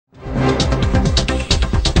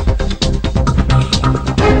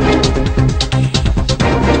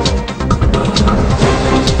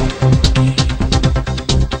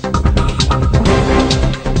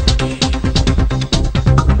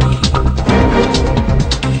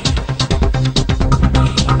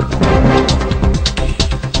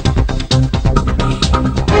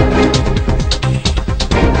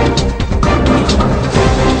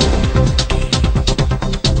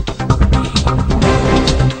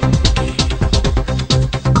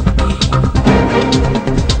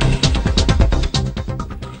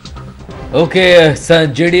Okay,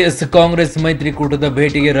 JDS Congress ಮೈತ್ರಿಕೂಟದ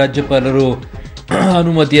ಭೇಟಿಗೆ ರಾಜ್ಯಪಾಲರು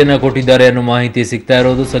ಅನುಮತಿಯನ್ನ ಕೊಟ್ಟಿದ್ದಾರೆ ಅನ್ನೋ ಮಾಹಿತಿ ಸಿಗ್ತಾ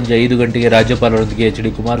ಇರೋದು. ಸಂಜೆ 5 ಗಂಟೆಗೆ ರಾಜ್ಯಪಾಲರೊಂದಿಗೆ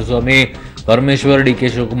H.D. ಕುಮಾರಸ್ವಾಮಿ, ಪರಮೇಶ್ವರ್,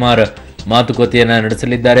 D.K. ಶಿವಕುಮಾರ್ ಮಾತುಕತೆಯನ್ನ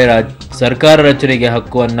ನಡೆಸಲಿದ್ದಾರೆ. ಸರ್ಕಾರ ರಚನೆಗೆ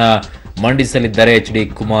ಹಕ್ಕುವನ್ನ ಮಂಡಿಸಲಿದ್ದಾರೆ H.D.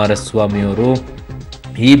 ಕುಮಾರಸ್ವಾಮಿ ಅವರು.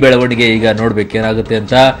 ಈ ಬೆಳವಣಿಗೆ ಈಗ ನೋಡ್ಬೇಕೇನಾಗುತ್ತೆ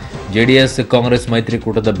ಅಂತ. ಜೆಡಿಎಸ್ ಕಾಂಗ್ರೆಸ್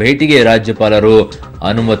ಮೈತ್ರಿಕೂಟದ ಭೇಟಿಗೆ ರಾಜ್ಯಪಾಲರು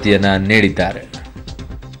ಅನುಮತಿಯನ್ನ ನೀಡಿದ್ದಾರೆ.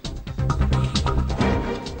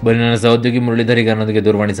 ಬನ್ನಿ, ನನ್ನ ಸಹೋದ್ಯೋಗಿ ಮುರಳೀಧರ್ ಈಗ ನನ್ನೊಂದಿಗೆ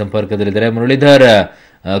ದೂರವಾಣಿ ಸಂಪರ್ಕದಲ್ಲಿದ್ದಾರೆ. ಮುರಳೀಧರ್,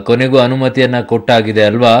 ಕೊನೆಗೂ ಅನುಮತಿಯನ್ನ ಕೊಟ್ಟಾಗಿದೆ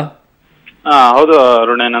ಅಲ್ವಾ? ಹೌದು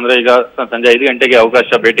ಅರುಣ್. ಏನಂದ್ರೆ ಈಗ ಸಂಜೆ 5 ಗಂಟೆಗೆ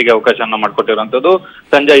ಭೇಟಿಗೆ ಅವಕಾಶವನ್ನ ಮಾಡಿಕೊಟ್ಟಿರುವಂತದ್ದು.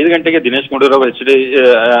 ಸಂಜೆ 5 ಗಂಟೆಗೆ ದಿನೇಶ್ ಗುಂಡೂರಾವ್,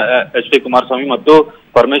 H.D. ಕುಮಾರಸ್ವಾಮಿ ಮತ್ತು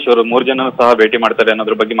ಪರಮೇಶ್ವರ್ 3 ಜನ ಸಹ ಭೇಟಿ ಮಾಡ್ತಾರೆ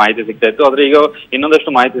ಅನ್ನೋದ್ರ ಬಗ್ಗೆ ಮಾಹಿತಿ ಸಿಗ್ತಾ ಇತ್ತು. ಆದ್ರೆ ಈಗ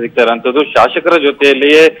ಇನ್ನೊಂದಷ್ಟು ಮಾಹಿತಿ ಸಿಗ್ತಾ ಇರೋಂಥದ್ದು, ಶಾಸಕರ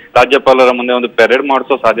ಜೊತೆಯಲ್ಲಿಯೇ ರಾಜ್ಯಪಾಲರ ಮುಂದೆ ಒಂದು ಪೆರೇಡ್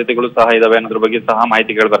ಮಾಡಿಸೋ ಸಾಧ್ಯತೆಗಳು ಸಹ ಇದಾವೆ ಅನ್ನೋದ್ರ ಬಗ್ಗೆ ಸಹ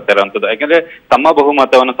ಮಾಹಿತಿಗಳು ಬರ್ತಾ ಇರೋಂಥದ್ದು. ಯಾಕಂದ್ರೆ ತಮ್ಮ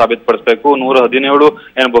ಬಹುಮತವನ್ನು ಸಾಬೀತುಪಡಿಸಬೇಕು. 117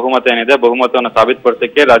 ಏನು ಬಹುಮತ ಏನಿದೆ, ಬಹುಮತವನ್ನು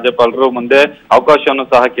ಸಾಬೀತುಪಡಿಸಕ್ಕೆ ರಾಜ್ಯಪಾಲರು ಮುಂದೆ ಅವಕಾಶವನ್ನು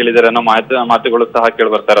ಸಹ ಕೇಳಿದ್ದಾರೆ ಅನ್ನೋ ಮಾತುಗಳು ಸಹ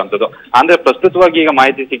ಕೇಳಿ ಬರ್ತಾ ಇರೋಂಥದ್ದು. ಅಂದ್ರೆ ಪ್ರಸ್ತುತವಾಗಿ ಈಗ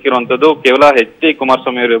ಮಾಹಿತಿ ಸಿಕ್ಕಿರುವಂತದ್ದು ಕೇವಲ H.D.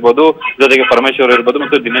 ಕುಮಾರಸ್ವಾಮಿ ಇರ್ಬೋದು, ಜೊತೆಗೆ ಪರಮೇಶ್ವರ್ ಇರ್ಬೋದು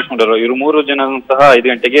ಮತ್ತು ದಿನೇಶ್ ಗುಂಡೂರಾವ್ ಇವರು 3 ಜನ ಸಹ 5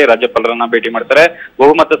 ಗಂಟೆಗೆ ರಾಜ್ಯಪಾಲರನ್ನ ಭೇಟಿ ಮಾಡ್ತಾರೆ.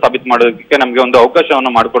 ಬಹುಮತ ಸಾಬೀತು ಮಾಡೋದಕ್ಕೆ ನಮ್ಗೆ ಒಂದು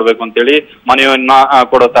ಅವಕಾಶವನ್ನು ಮಾಡಿಕೊಡ್ಬೇಕು ಅಂತೇಳಿ ಮನವಿಯನ್ನ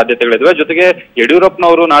ಕೊಡೋ ಸಾಧ್ಯತೆಗಳಿವೆ. ಜೊತೆಗೆ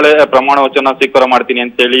ಯಡಿಯೂರಪ್ಪನವರು ನಾಳೆ ಪ್ರಮಾಣ ವಚನ ಸ್ವೀಕಾರ ಮಾಡ್ತೀನಿ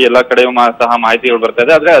ಅಂತೇಳಿ ಎಲ್ಲಾ ಕಡೆ ಸಹ ಮಾಹಿತಿಗಳು ಬರ್ತಾ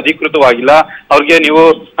ಇದೆ. ಆದ್ರೆ ಅಧಿಕೃತವಾಗಿಲ್ಲ. ಅವ್ರಿಗೆ ನೀವು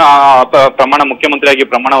ಮುಖ್ಯಮಂತ್ರಿಯಾಗಿ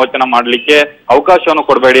ಪ್ರಮಾಣ ವಚನ ಮಾಡ್ಲಿಕ್ಕೆ ಅವಕಾಶವನ್ನು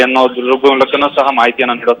ಕೊಡಬೇಡಿ ಅನ್ನೋದ್ರ ಮೂಲಕನೂ ಸಹ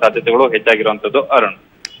ಮಾಹಿತಿಯನ್ನು ನೀಡೋ ಸಾಧ್ಯತೆಗಳು ಹೆಚ್ಚಾಗಿರುವಂತದ್ದು ಅರುಣ್.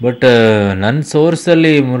 ಬಟ್ ನನ್ನ ಸೋರ್ಸ್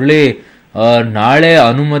ಅಲ್ಲಿ ಮುರಳಿ, ನಾಳೆ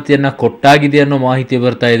ಅನುಮತಿಯನ್ನ ಕೊಟ್ಟಾಗಿದೆ ಅನ್ನೋ ಮಾಹಿತಿ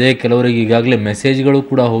ಬರ್ತಾ ಇದೆ. ಕೆಲವರಿಗೆ ಈಗಾಗಲೇ ಮೆಸೇಜ್ಗಳು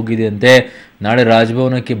ಕೂಡ ಹೋಗಿದೆ ಅಂತೆ. ನಾಳೆ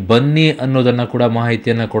ರಾಜಭವನಕ್ಕೆ ಬನ್ನಿ ಅನ್ನೋದನ್ನ ಕೂಡ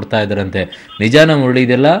ಮಾಹಿತಿಯನ್ನ ಕೊಡ್ತಾ ಇದ್ದಾರಂತೆ. ನಿಜಾನ ಮುರಳಿ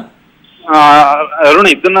ಇದೆಲ್ಲ? ಅರುಣ್,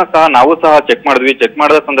 ಇದನ್ನ ಸಹ ನಾವು ಸಹ ಚೆಕ್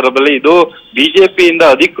ಮಾಡಿದ ಸಂದರ್ಭದಲ್ಲಿ ಇದು ಬಿಜೆಪಿಯಿಂದ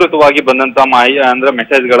ಅಧಿಕೃತವಾಗಿ ಬಂದಂತ ಅಂದ್ರೆ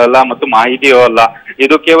ಮೆಸೇಜ್ಗಳಲ್ಲ ಮತ್ತು ಮಾಹಿತಿಯೂ ಅಲ್ಲ.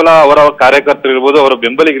 ಇದು ಕೇವಲ ಅವರ ಕಾರ್ಯಕರ್ತರು ಇರ್ಬೋದು, ಅವರ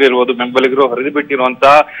ಬೆಂಬಲಿಗರು ಹರಿದು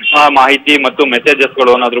ಬಿಟ್ಟಿರುವಂತಹ ಮಾಹಿತಿ ಮತ್ತು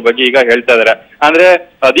ಮೆಸೇಜಸ್ಗಳು ಅನ್ನೋದ್ರ ಬಗ್ಗೆ ಈಗ ಹೇಳ್ತಾ ಇದಾರೆ. ಅಂದ್ರೆ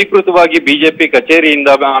ಅಧಿಕೃತವಾಗಿ ಬಿಜೆಪಿ ಕಚೇರಿಯಿಂದ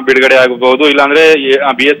ಬಿಡುಗಡೆ ಆಗಬಹುದು, ಇಲ್ಲಾಂದ್ರೆ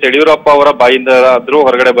BS ಯಡಿಯೂರಪ್ಪ ಅವರ ಬಾಯಿಂದ ಆದ್ರೂ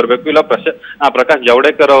ಹೊರಗಡೆ ಬರ್ಬೇಕು, ಇಲ್ಲ ಪ್ರಕಾಶ್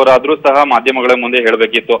ಜಾವಡೇಕರ್ ಅವರಾದ್ರೂ ಸಹ ಮಾಧ್ಯಮಗಳ ಮುಂದೆ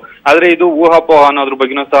ಹೇಳ್ಬೇಕಿತ್ತು. ಆದ್ರೆ ಇದು ಊಹಾಪೋಹ ಅನ್ನೋದ್ರ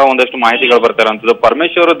ಬಗ್ಗೆನೂ ಸಹ ಒಂದಷ್ಟು ಮಾಹಿತಿಗಳು ಬರ್ತಾ ಇರೋಂಥದ್ದು.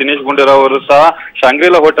 ಪರಮೇಶ್ವರ್, ದಿನೇಶ್ ಗುಂಡೂರಾವ್ ಅವರು ಸಹ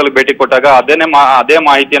ಶಾಂಗ್ರಿಲಾ ಹೋಟೆಲ್ ಭೇಟಿ ಕೊಟ್ಟಾಗ ಅದೇ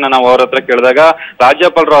ಮಾಹಿತಿಯನ್ನ ನಾವು ಅವ್ರ ಹತ್ರ ಕೇಳಿದಾಗ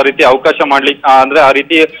ರಾಜ್ಯಪಾಲರು ಆ ರೀತಿ ಅವಕಾಶ ಮಾಡ್ಲಿಕ್ಕೆ, ಅಂದ್ರೆ ಆ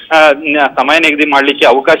ರೀತಿ ಸಮಯ ನಿಗದಿ ಮಾಡ್ಲಿಕ್ಕೆ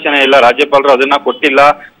ಅವಕಾಶನೇ ಇಲ್ಲ, ರಾಜ್ಯಪಾಲರು ಅದನ್ನ ಕೊಟ್ಟಿಲ್ಲ,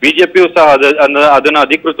 ಬಿಜೆಪಿಯು ಸಹ ಅದನ್ನ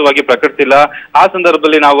ಅಧಿಕೃತವಾಗಿ ಪ್ರಕಟಿಸಿಲ್ಲ. ಆ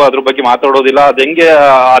ಸಂದರ್ಭದಲ್ಲಿ ನಾವು ಅದ್ರ ಬಗ್ಗೆ ಮಾತಾಡೋದಿಲ್ಲ.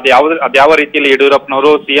 ಅದ್ಯಾವ ರೀತಿಯಲ್ಲಿ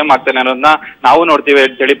ಯಡಿಯೂರಪ್ಪನವರು CM ಆಗ್ತಾನೆ ಅನ್ನೋದನ್ನ ನಾವು ನೋಡ್ತೀವಿ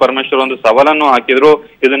ಅಂತೇಳಿ ಪರಮೇಶ್ವರ್ ಒಂದು ಸವಾಲನ್ನು ಹಾಕಿದ್ರು.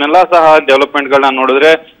 ಇದನ್ನೆಲ್ಲ ಸಹ ಡೆವಲಪ್ಮೆಂಟ್ ಗಳನ್ನ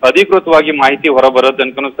ನೋಡಿದ್ರೆ ಅಧಿಕೃತವಾಗಿ ಮಾಹಿತಿ ಹೊರ ಬರೋ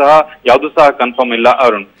ತನಕನೂ ಸಹ ಯಾವ್ದು ಸಹ ಕನ್ಫರ್ಮ್ ಇಲ್ಲ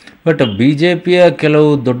ಅರುಣ್. ಬಟ್ ಬಿಜೆಪಿಯ ಕೆಲವು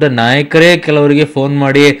ದೊಡ್ಡ ನಾಯಕರೇ ಕೆಲವರಿಗೆ ಫೋನ್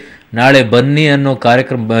ಮಾಡಿ ನಾಳೆ ಬನ್ನಿ ಅನ್ನೋ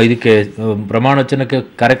ಇದಕ್ಕೆ ಪ್ರಮಾಣವಚನಕ್ಕೆ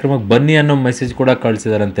ಕಾರ್ಯಕ್ರಮಕ್ಕೆ ಬನ್ನಿ ಅನ್ನೋ ಮೆಸೇಜ್ ಕೂಡ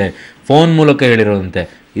ಕಳಿಸಿದಾರಂತೆ, ಫೋನ್ ಮೂಲಕ ಹೇಳಿರೋದಂತೆ.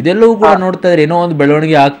 ಇದೆಲ್ಲವೂ ಕೂಡ ನೋಡ್ತಾ ಇದ್ರೆ ಏನೋ ಒಂದು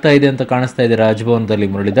ಬೆಳವಣಿಗೆ ಆಗ್ತಾ ಇದೆ ಅಂತ ಕಾಣಿಸ್ತಾ ಇದೆ ರಾಜಭವನದಲ್ಲಿ.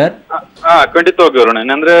 ಮುರಳೀಧರ್, ಖಂಡಿತವಾಗಿ ಅರುಣ್.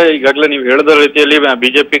 ಏನಂದ್ರೆ ಈಗಾಗಲೇ ನೀವು ಹೇಳಿದ ರೀತಿಯಲ್ಲಿ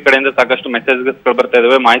ಬಿಜೆಪಿ ಕಡೆಯಿಂದ ಸಾಕಷ್ಟು ಮೆಸೇಜ್ಗಳು ಬರ್ತಾ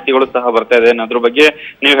ಇದಾವೆ, ಮಾಹಿತಿಗಳು ಸಹ ಬರ್ತಾ ಇದೆ ಅನ್ನೋದ್ರ ಬಗ್ಗೆ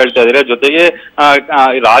ನೀವು ಹೇಳ್ತಾ ಇದ್ದೀರಾ. ಜೊತೆಗೆ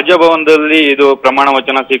ರಾಜಭವನದಲ್ಲಿ ಇದು ಪ್ರಮಾಣ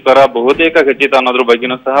ವಚನ ಸ್ವೀಕಾರ ಬಹುತೇಕ ಖಚಿತ ಅನ್ನೋದ್ರ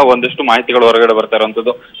ಬಗ್ಗೆನೂ ಸಹ ಒಂದಷ್ಟು ಮಾಹಿತಿಗಳು ಹೊರಗಡೆ ಬರ್ತಾ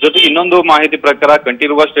ಇರುವಂತದ್ದು. ಜೊತೆಗೆ ಇನ್ನೊಂದು ಮಾಹಿತಿ ಪ್ರಕಾರ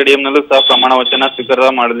ಕಂಠೀರವ ಸ್ಟೇಡಿಯಂನಲ್ಲೂ ಸಹ ಪ್ರಮಾಣ ವಚನ ಸ್ವೀಕಾರ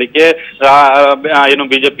ಮಾಡಲಿಕ್ಕೆ ಏನು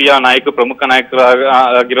ಬಿಜೆಪಿಯ ಪ್ರಮುಖ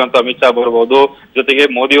ನಾಯಕರಾಗಿರುವಂತಹ ಅಮಿತ್ ಶಾ ಬರ್ಬೋದು, ಜೊತೆಗೆ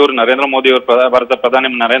ನರೇಂದ್ರ ಮೋದಿ ಅವರು ಭಾರತ ಪ್ರಧಾನಿ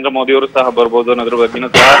ನರೇಂದ್ರ ಮೋದಿ ಅವರು ಸಹ ಬರ್ಬೋದು ಅನ್ನೋದ್ರ ಬಗ್ಗೆನೂ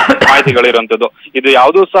ಸಹ ಮಾಹಿತಿಗಳಿರುವಂತದ್ದು. ಇದು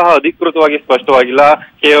ಯಾವುದೂ ಸಹ ಅಧಿಕೃತವಾಗಿ ಸ್ಪಷ್ಟವಾಗಿಲ್ಲ,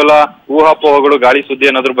 ಕೇವಲ ಊಹಾಪೋಹಗಳು, ಗಾಳಿ ಸುದ್ದಿ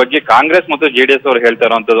ಅನ್ನೋದ್ರ ಬಗ್ಗೆ ಕಾಂಗ್ರೆಸ್ ಮತ್ತು JDS ಅವರು ಹೇಳ್ತಾ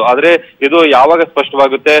ಇರುವಂತದ್ದು. ಆದ್ರೆ ಇದು ಯಾವಾಗ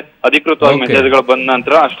ಸ್ಪಷ್ಟವಾಗುತ್ತೆ, ಅಧಿಕೃತವಾಗಿ ಮೆಸೇಜ್ಗಳು ಬಂದ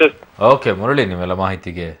ನಂತರ ಅಷ್ಟೇ. ಓಕೆ ಮುರಳಿ, ನಿಮ್ಮೆಲ್ಲ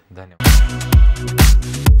ಮಾಹಿತಿಗೆ ಧನ್ಯವಾದ.